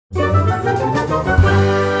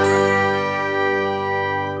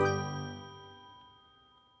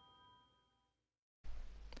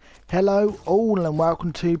Hello all and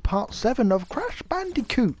welcome to part 7 of Crash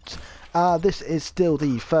Bandicoot. This is still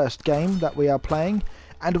the first game that we are playing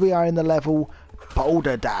and we are in the level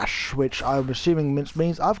Boulder Dash, which I'm assuming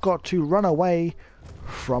means I've got to run away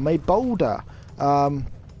from a boulder.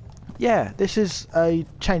 Yeah, this is a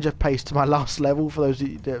change of pace to my last level for those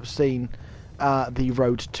that have seen the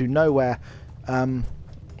Road to Nowhere.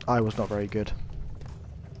 I was not very good.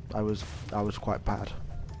 I was quite bad,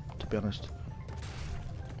 to be honest.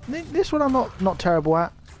 This one I'm not terrible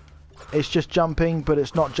at. It's just jumping, but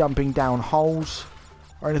it's not jumping down holes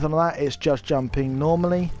or anything like that. It's just jumping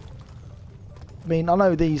normally. I mean, I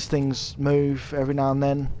know these things move every now and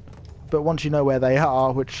then, but once you know where they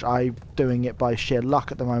are, which I'm doing it by sheer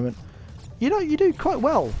luck at the moment, you do quite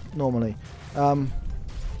well normally.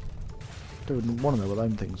 Don't want to know what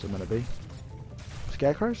them things are going to be.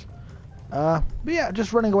 Scarecrows? But yeah,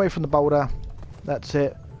 just running away from the boulder. That's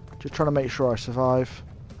it. Just trying to make sure I survive.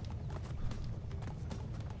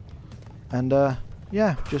 And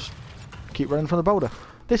yeah, just keep running from the boulder.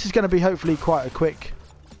 This is going to be hopefully quite a quick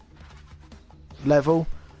level,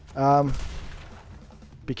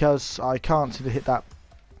 because I can't seem to hit that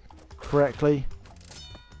correctly.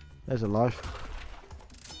 There's a life.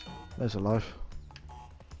 There's a life.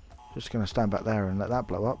 Just going to stand back there and let that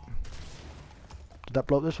blow up. Did that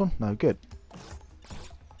blow up this one? No, good.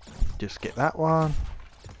 Just get that one.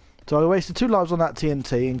 So I wasted 2 lives on that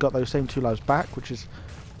TNT and got those same 2 lives back, which is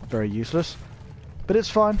very useless, but it's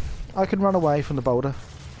fine. I can run away from the boulder.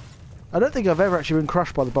 I don't think I've ever actually been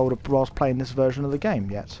crushed by the boulder whilst playing this version of the game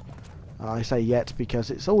yet. I say yet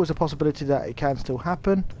because it's always a possibility that it can still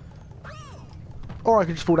happen, or I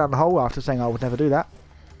could just fall down the hole after saying I would never do that.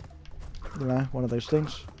 You know, one of those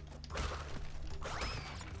things.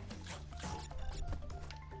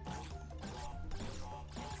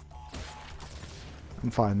 I'm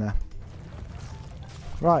fine there.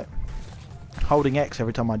 Right. Holding X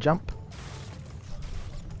every time I jump.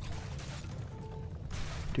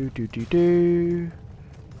 Do.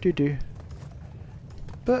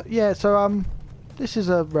 But yeah, so this is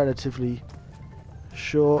a relatively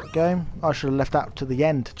short game. I should have left that to the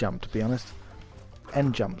end to jump, to be honest.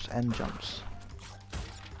 End jumps.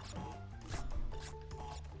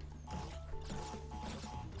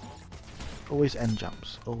 Always end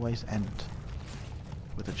jumps. Always end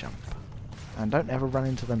with a jump. And don't ever run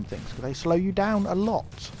into them things, because they slow you down a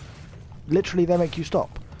lot. Literally, they make you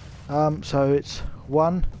stop. So it's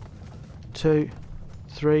 1, 2,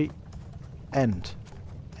 3, end.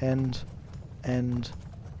 There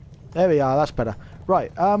we are, that's better.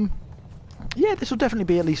 Right, yeah, this will definitely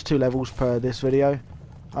be at least 2 levels per this video.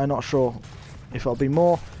 I'm not sure if it'll be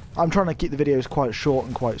more. I'm trying to keep the videos quite short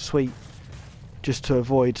and quite sweet, just to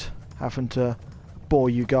avoid having to bore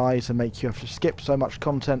you guys and make you have to skip so much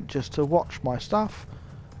content just to watch my stuff.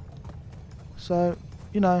 So,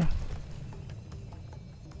 you know,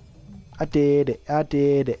 I did it,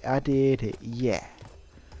 yeah.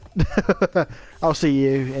 I'll see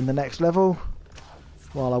you in the next level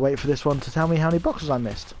while I wait for this one to tell me how many boxes I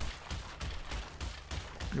missed.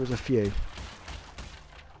 There was a few.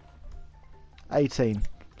 18.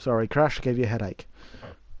 Sorry, Crash, I gave you a headache.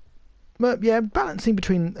 But yeah, balancing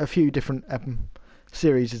between a few different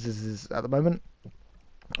series is at the moment.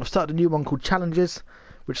 I've started a new one called Challenges,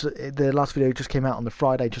 which the last video just came out on the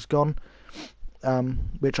Friday just gone,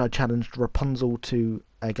 which I challenged Rapunzel to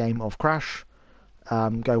a game of Crash.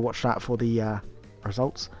 Go watch that for the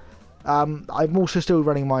results. I'm also still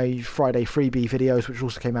running my Friday freebie videos, which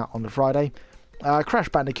also came out on the Friday. Crash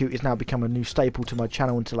Bandicoot is now become a new staple to my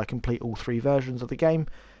channel until I complete all 3 versions of the game,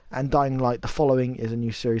 and Dying Light the Following is a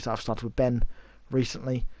new series that I've started with Ben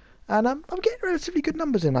recently. And I'm getting relatively good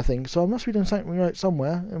numbers in, I think, so I must be doing something right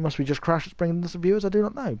somewhere. It must be just Crash that's bringing us the viewers, I do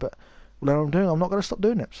not know. But whatever I'm doing, I'm not going to stop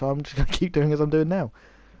doing it, so I'm just going to keep doing as I'm doing now.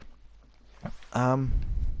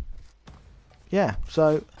 Yeah,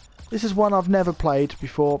 so this is one I've never played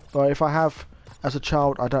before, or if I have as a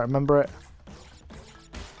child, I don't remember it.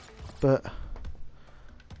 But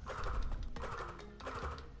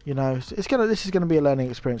you know, this is gonna be a learning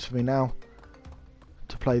experience for me now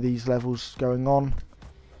to play these levels going on.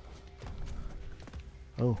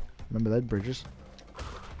 Oh, remember those bridges?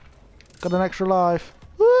 Got an extra life.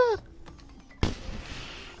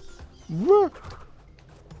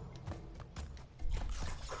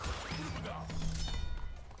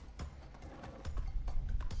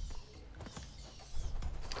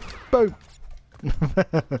 Boom.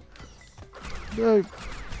 No.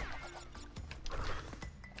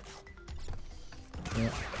 Yeah.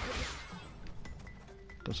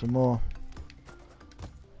 Got some more.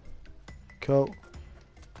 Cool.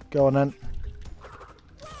 Go on then.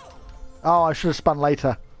 Oh, I should have spun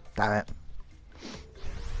later. Damn it.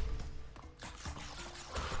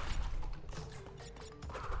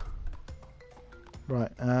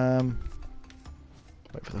 Right,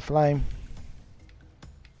 wait for the flame.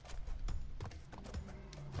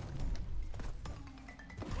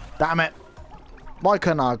 Damn it! Why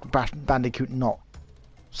couldn't our Bandicoot not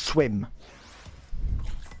swim?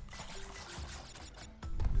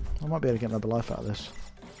 I might be able to get another life out of this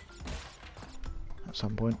at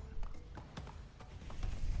some point.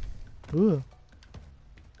 Ooh.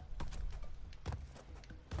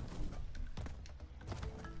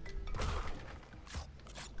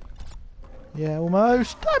 Yeah,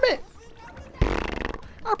 almost. Damn it!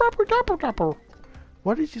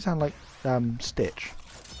 Why did you sound like Stitch?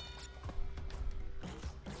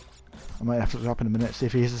 I might have to look up in a minute, see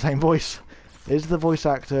if he has the same voice. Is the voice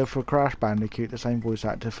actor for Crash Bandicoot the same voice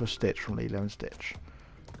actor for Stitch from Lilo and Stitch?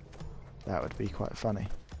 That would be quite funny.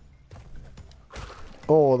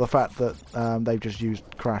 Or the fact that they've just used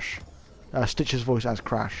Stitch's voice as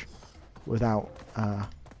Crash without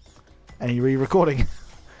any re-recording.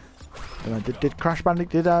 I don't know, did Crash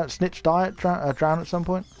Bandicoot, did Snitch drown at some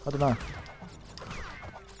point? I don't know.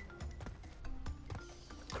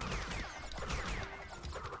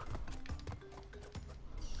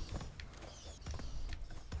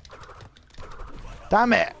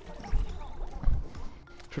 Damn it!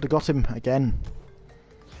 Should have got him again.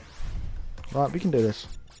 Right, we can do this.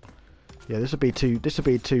 Yeah, this would be two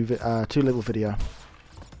level video.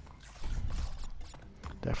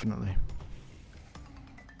 Definitely.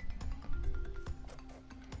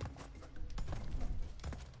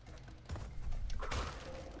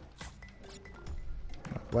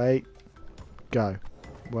 Wait. Go.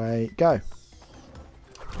 Wait. Go.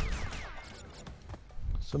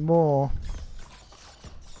 Some more.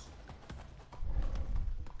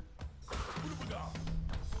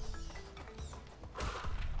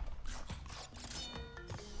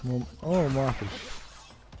 Oh, more apples.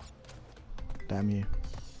 Damn you.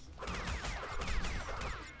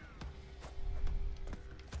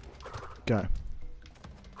 Go.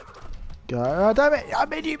 Go. Oh, damn it! I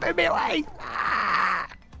made you move me away! Ah!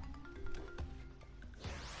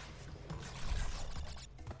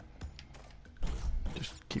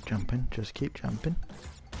 Just keep jumping. Just keep jumping.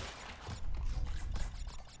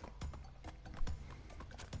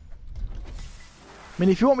 I mean,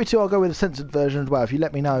 if you want me to, I'll go with a censored version as well. If you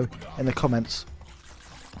let me know in the comments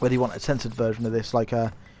whether you want a censored version of this. Like,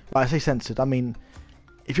 I say censored, I mean,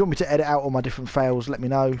 if you want me to edit out all my different fails, let me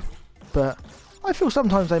know. But I feel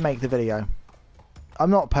sometimes they make the video. I'm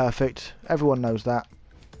not perfect. Everyone knows that.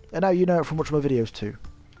 And now you know it from watching my videos too.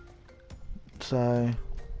 So,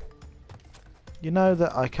 you know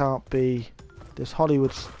that I can't be this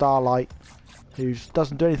Hollywood starlight who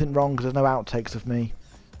doesn't do anything wrong because there's no outtakes of me.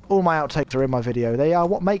 All my outtakes are in my video. They are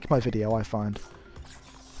what make my video, I find.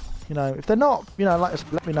 You know, if they're not, you know,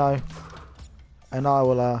 let me know, and I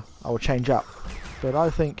will change up. But I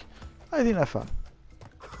think they're fun.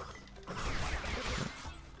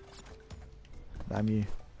 Damn you.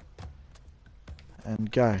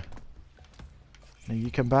 And go. Now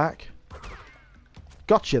you come back.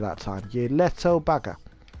 Got you that time, you little bugger.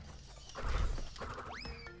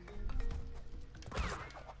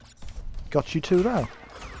 Got you too now.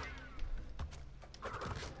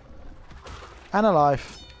 And a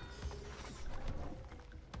life.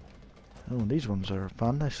 Oh, these ones are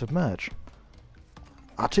fun. They submerge.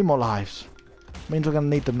 Ah, 2 more lives. Means we're going to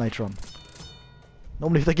need them later on.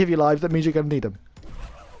 Normally if they give you lives, that means you're going to need them.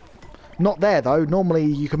 Not there, though. Normally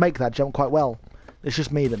you can make that jump quite well. It's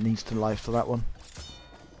just me that needs 2 lives for that one.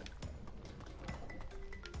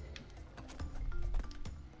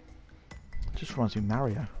 Just reminds me of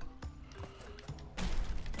Mario.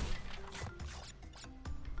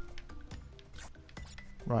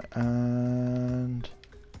 Right, and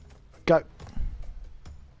go.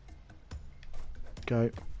 Go.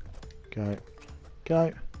 Go.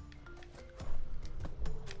 Go.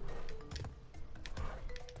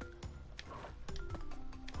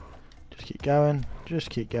 Just keep going. Just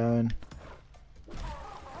keep going.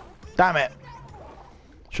 Damn it!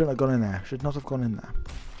 Shouldn't have gone in there. Should not have gone in there.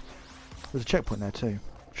 There's a checkpoint there too.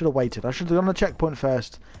 Should have waited. I should have gone to the checkpoint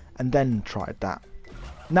first and then tried that.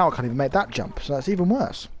 Now I can't even make that jump, so that's even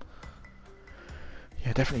worse.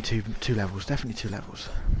 Yeah, definitely two levels. Definitely 2 levels.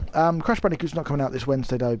 Crash Bandicoot's not coming out this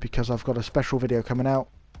Wednesday though, because I've got a special video coming out.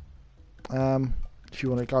 If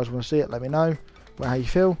you guys want to see it, let me know how you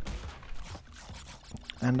feel.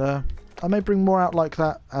 And I may bring more out like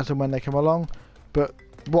that as and when they come along. But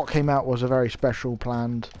what came out was a very special,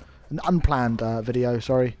 unplanned video.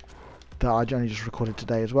 Sorry, that I only just recorded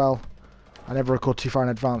today as well. I never record too far in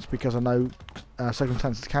advance because I know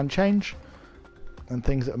circumstances can change, and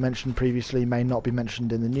things that were mentioned previously may not be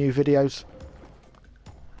mentioned in the new videos.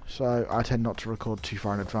 So I tend not to record too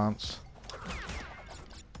far in advance.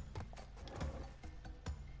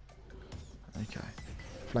 Okay.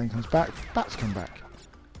 Flame comes back, bats come back.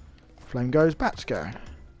 Flame goes, bats go.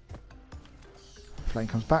 Flame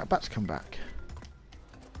comes back, bats come back.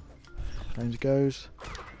 Flames goes,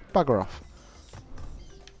 bugger off.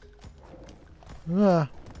 Ah,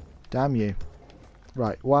 damn you.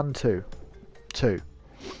 Right, 1, 2. 2.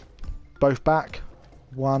 Both back.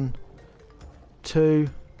 1, 2.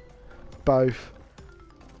 Both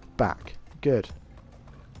back. Good.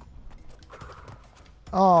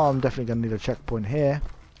 Oh, I'm definitely going to need a checkpoint here.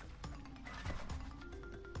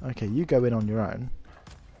 Okay, you go in on your own.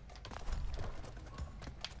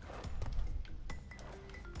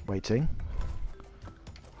 Waiting.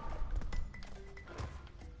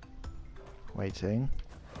 Waiting.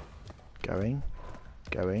 Going.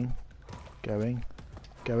 Going. Going.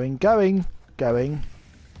 Going. Going. Going.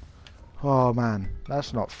 Oh man,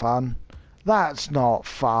 that's not fun. That's not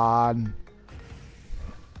fun.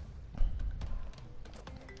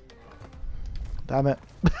 Damn it.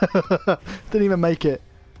 Didn't even make it.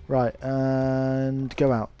 Right, and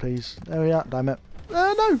go out, please. There we are, damn it.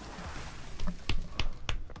 No!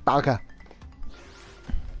 Bugger.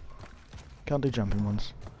 Can't do jumping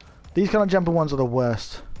ones. These kind of jumping ones are the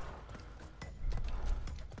worst.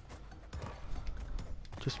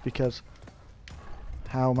 Just because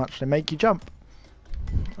how much they make you jump.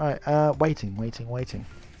 Alright, waiting. Waiting. Waiting.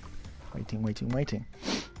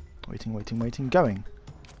 Going.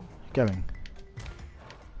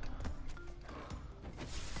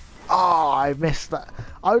 Oh, I missed that.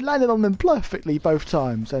 I landed on them perfectly both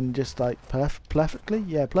times, and just like perfectly?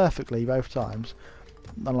 Yeah, perfectly both times.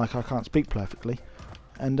 Unlike I can't speak perfectly.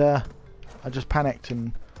 And I just panicked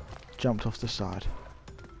and jumped off the side.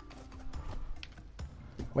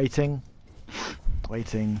 Waiting.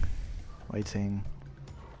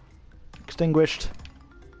 Extinguished.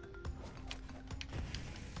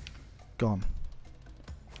 Gone.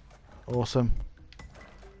 Awesome.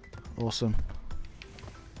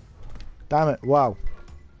 Damn it, wow.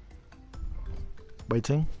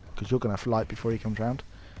 Waiting, because you're going to have light before he comes round.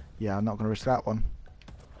 Yeah, I'm not going to risk that one.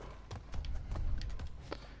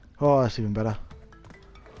 Oh, that's even better.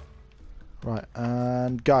 Right,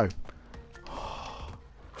 and go.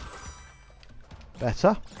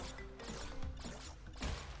 Better.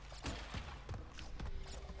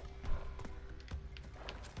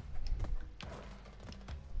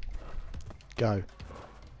 Go.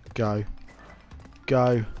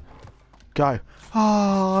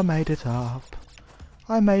 Oh, I made it up.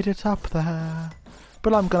 There.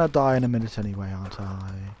 But I'm gonna die in a minute anyway, aren't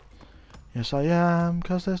I? Yes, I am,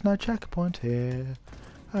 because there's no checkpoint here.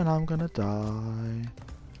 And I'm gonna die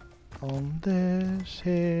on this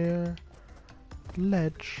here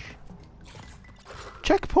ledge.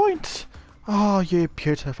 Checkpoint! Oh, you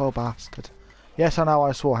beautiful bastard. Yes, I know,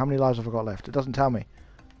 I swore. How many lives have I got left? It doesn't tell me.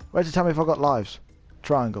 Where does it tell me if I've got lives?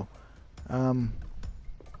 Triangle.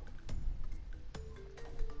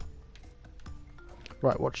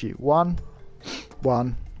 Right, watch you. 1.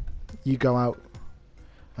 You go out.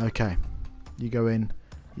 Okay. You go in.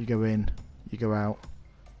 You go out.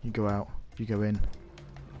 You go in.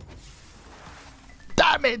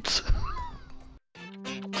 Damn it!